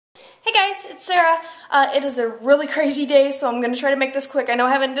it's Sarah. It is a really crazy day, so I'm going to try to make this quick. I know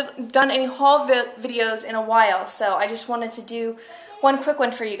I haven't done any haul videos in a while, so I just wanted to do one quick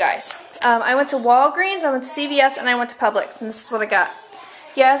one for you guys. I went to Walgreens, I went to CVS, and I went to Publix, and this is what I got.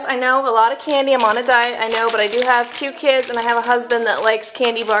 Yes, I know, a lot of candy. I'm on a diet, I know, but I do have 2 kids, and I have a husband that likes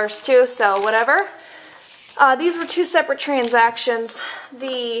candy bars too, so whatever. These were 2 separate transactions.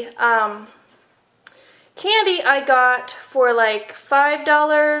 The candy I got for like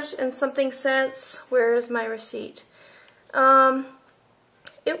 $5 and something cents. Where is my receipt?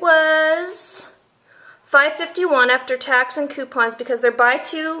 It was $5.51 after tax and coupons because they're buy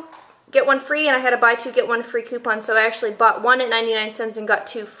 2 get 1 free, and I had a buy 2 get 1 free coupon, so I actually bought 1 at 99 cents and got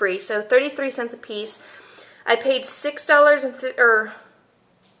 2 free, so 33 cents a piece. I paid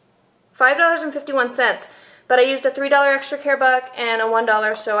 $5.51, but I used a $3 extra care buck and a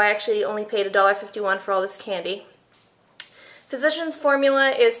 $1, so I actually only paid $1.51 for all this candy. Physician's formula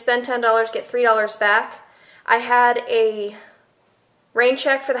is spend $10, get $3 back. I had a rain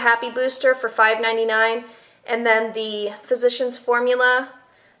check for the Happy Booster for $5.99, and then the Physician's formula,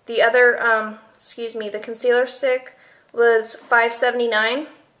 the other, the concealer stick was $5.79.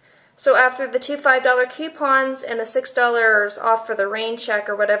 So after the 2 $5 coupons and the $6 off for the rain check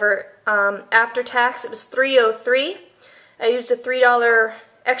or whatever, after tax it was $3.03. I used a $3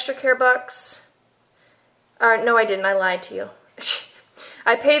 extra care bucks. No, I didn't. I lied to you.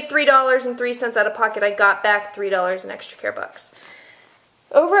 I paid $3.03 out of pocket. I got back $3 in extra care bucks.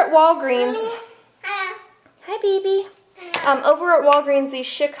 Over at Walgreens. Hi, baby. Over at Walgreens, these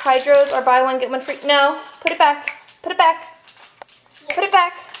Schick Hydros are buy 1 get 1 free. No, put it back. Put it back. Put it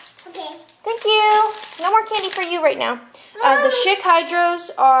back. Okay. Thank you. No more candy for you right now. The Schick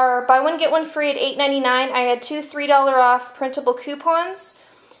Hydros are buy 1 get 1 free at $8.99. I had 2 $3 off printable coupons,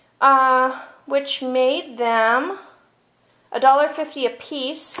 which made them $1.50 a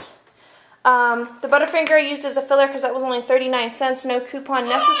piece. The Butterfinger I used as a filler because that was only 39 cents, no coupon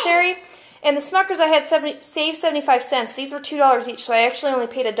necessary. And the Smuckers I had saved 75 cents. These were $2 each, so I actually only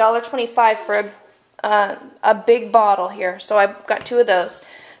paid $1.25 for a big bottle here. So I got 2 of those.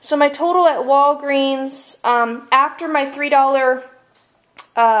 So my total at Walgreens, after my $3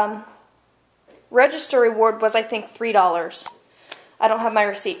 register reward was, I think, $3. I don't have my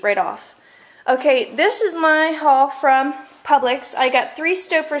receipt right off. Okay, this is my haul from Publix. I got 3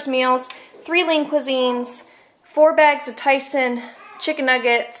 Stouffer's meals, 3 lean cuisines, 4 bags of Tyson chicken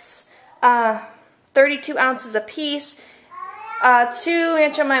nuggets, 32 ounces a piece, 2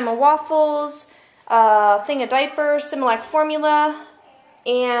 Aunt Jemima waffles, a thing of diapers, Similac formula,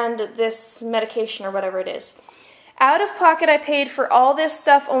 and this medication or whatever it is. Out of pocket, I paid for all this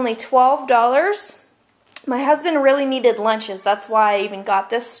stuff only $12. My husband really needed lunches. That's why I even got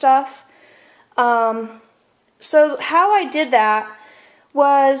this stuff. So how I did that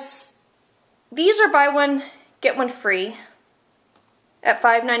was, these are buy 1 get 1 free at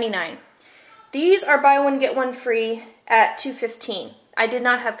 $5.99. These are buy 1 get 1 free at $2.15. I did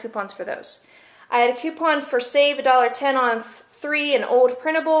not have coupons for those. I had a coupon for save $1.10 on 3 an old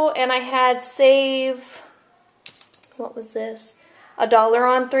printable, and I had save, what was this? $1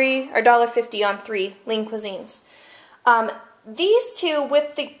 on 3 or $1.50 on 3 lean cuisines. These 2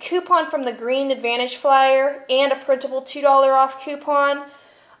 with the coupon from the Green Advantage flyer and a printable $2 off coupon.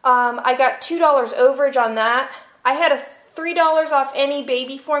 I got $2 overage on that. I had a $3 off any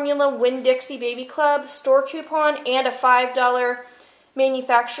baby formula Winn-Dixie Baby Club store coupon and a $5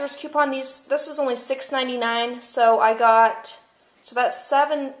 manufacturer's coupon. This was only $6.99, so I got, so that's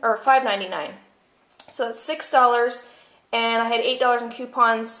 $5.99. So that's $6, and I had $8 in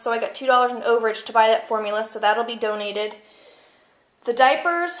coupons, so I got $2 in overage to buy that formula, so that'll be donated. The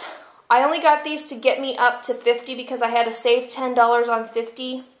diapers, I only got these to get me up to 50 because I had a save $10 on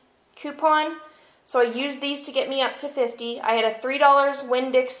 50 coupon. So I used these to get me up to 50. I had a $3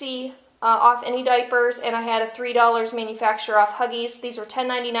 Winn-Dixie off any diapers, and I had a $3 manufacturer off Huggies. These were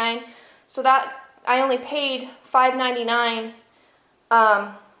 $10.99. So that I only paid $5.99.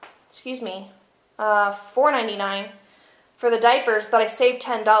 $4.99 for the diapers, but I saved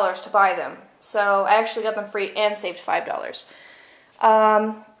 $10 to buy them. So I actually got them free and saved $5.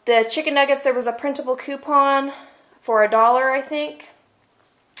 The chicken nuggets, there was a printable coupon for $1, I think.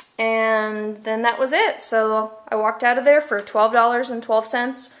 And then that was it. So I walked out of there for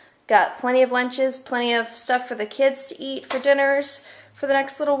 $12.12. Got plenty of lunches, plenty of stuff for the kids to eat for dinners for the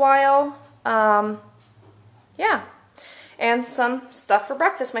next little while. Yeah. And some stuff for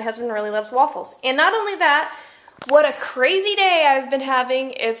breakfast. My husband really loves waffles. And not only that, what a crazy day I've been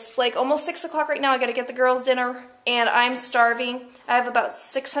having. It's like almost 6 o'clock right now. I got to get the girls dinner, and I'm starving. I have about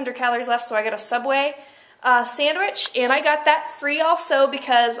 600 calories left, so I got a Subway. sandwich, and I got that free also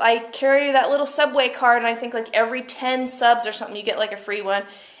because I carry that little Subway card, and I think like every 10 subs or something you get like a free one.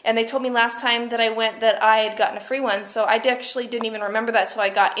 And they told me last time that I went that I had gotten a free one, so I actually didn't even remember that until I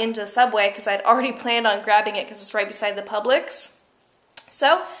got into the Subway because I'd already planned on grabbing it because it's right beside the Publix.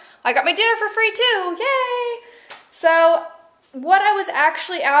 So I got my dinner for free too, yay! So what I was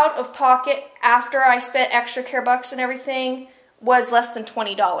actually out of pocket after I spent extra care bucks and everything was less than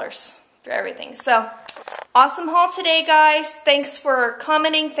 $20 for everything. So awesome haul today, guys. Thanks for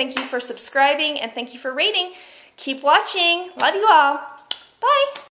commenting, thank you for subscribing, and thank you for rating. Keep watching. Love you all. Bye.